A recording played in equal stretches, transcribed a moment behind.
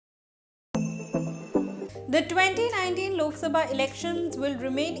The 2019 Lok Sabha elections will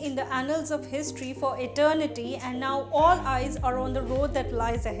remain in the annals of history for eternity, and now all eyes are on the road that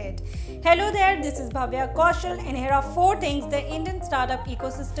lies ahead. Hello there, this is Bhavya Kaushal, and here are 4 things the Indian startup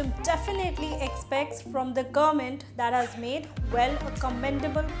ecosystem definitely expects from the government that has made, well, a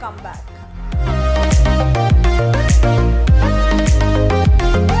commendable comeback.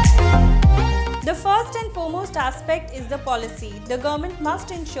 The first and foremost aspect is the policy. The government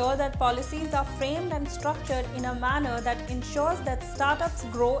must ensure that policies are framed and structured in a manner that ensures that startups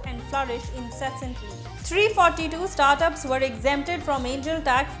grow and flourish incessantly. 342 startups were exempted from angel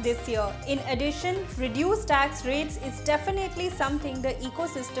tax this year. In addition, reduced tax rates is definitely something the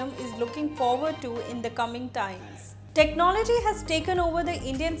ecosystem is looking forward to in the coming times. Technology has taken over the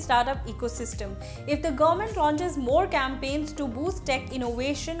Indian startup ecosystem. If the government launches more campaigns to boost tech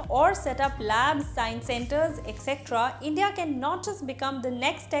innovation or set up labs, science centers, etc., India can not just become the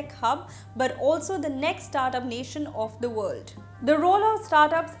next tech hub but also the next startup nation of the world. The role of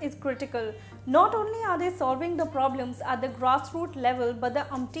startups is critical. Not only are they solving the problems at the grassroots level, but the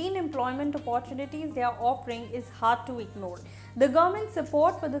umpteen employment opportunities they are offering is hard to ignore. The government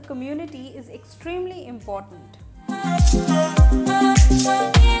support for the community is extremely important.